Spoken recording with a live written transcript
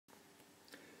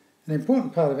An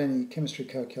important part of any chemistry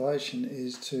calculation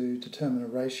is to determine a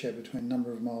ratio between the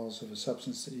number of moles of a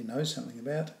substance that you know something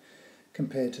about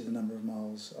compared to the number of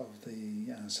moles of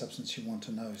the substance you want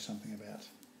to know something about.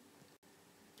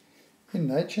 In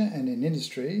nature and in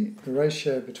industry, the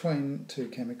ratio between two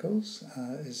chemicals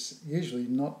is usually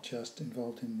not just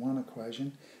involved in one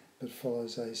equation, but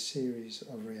follows a series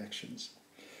of reactions.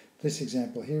 This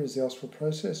example here is the Ostwald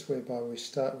process, whereby we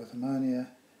start with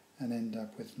ammonia and end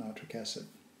up with nitric acid.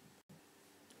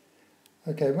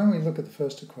 Okay, when we look at the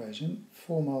first equation,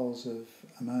 4 moles of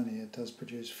ammonia does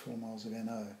produce 4 moles of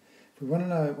NO. If we want to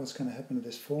know what's going to happen to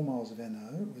this 4 moles of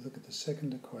NO, we look at the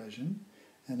second equation,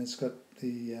 and it's got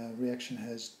the reaction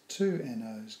has 2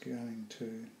 NOs going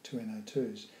to 2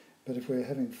 NO2s. But if we're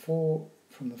having 4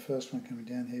 from the first one coming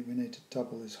down here, we need to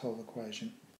double this whole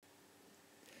equation.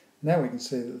 Now we can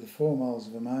see that the 4 moles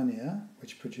of ammonia,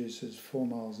 which produces 4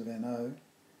 moles of NO,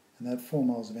 and that 4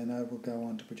 moles of NO will go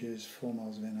on to produce 4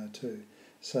 moles of NO2.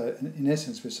 So in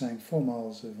essence, we're saying 4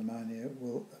 moles of ammonia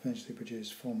will eventually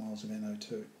produce 4 moles of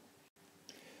NO2.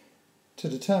 To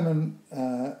determine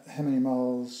how many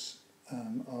moles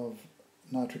of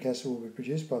nitric acid will be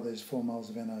produced by these 4 moles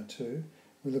of NO2,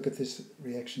 we look at this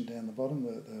reaction down the bottom,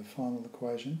 the final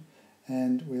equation,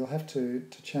 and we'll have to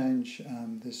change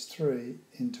this 3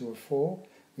 into a 4.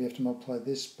 We have to multiply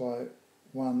this by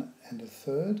 1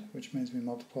 1/3, which means we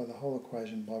multiply the whole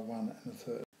equation by 1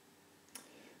 1/3.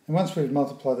 And once we've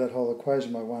multiplied that whole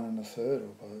equation by 1 1/3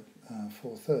 or by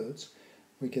 4/3,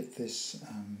 we get this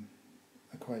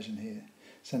equation here.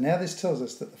 So now this tells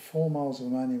us that the 4 moles of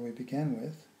ammonia we began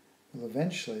with will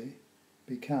eventually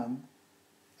become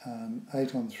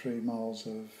 8:3 moles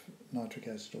of nitric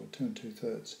acid, or 2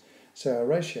 2/3. So our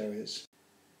ratio is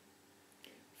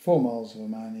 4 moles of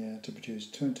ammonia to produce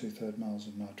 2 2/3 moles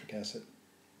of nitric acid.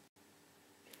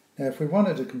 Now if we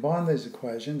wanted to combine these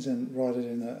equations and write it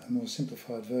in a more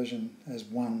simplified version as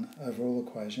one overall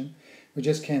equation, we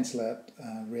just cancel out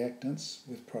reactants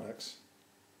with products.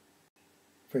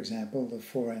 For example, the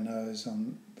 4 NOs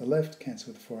on the left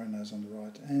cancel with the 4 NOs on the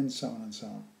right, and so on and so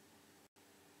on.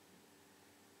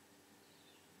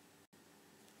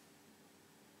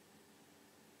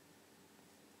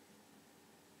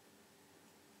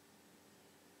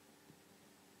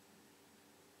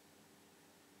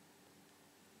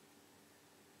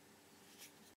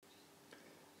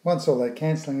 Once all that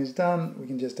cancelling is done, we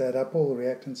can just add up all the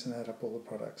reactants and add up all the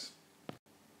products.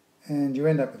 And you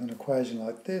end up with an equation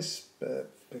like this, but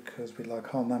because we like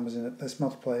whole numbers in it, let's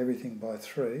multiply everything by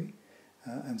 3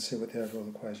 and see what the overall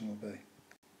equation will be.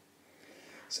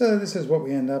 So this is what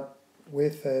we end up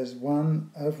with as one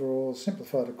overall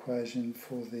simplified equation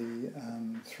for the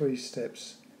 3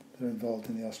 steps that are involved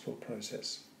in the Ostwald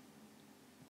process.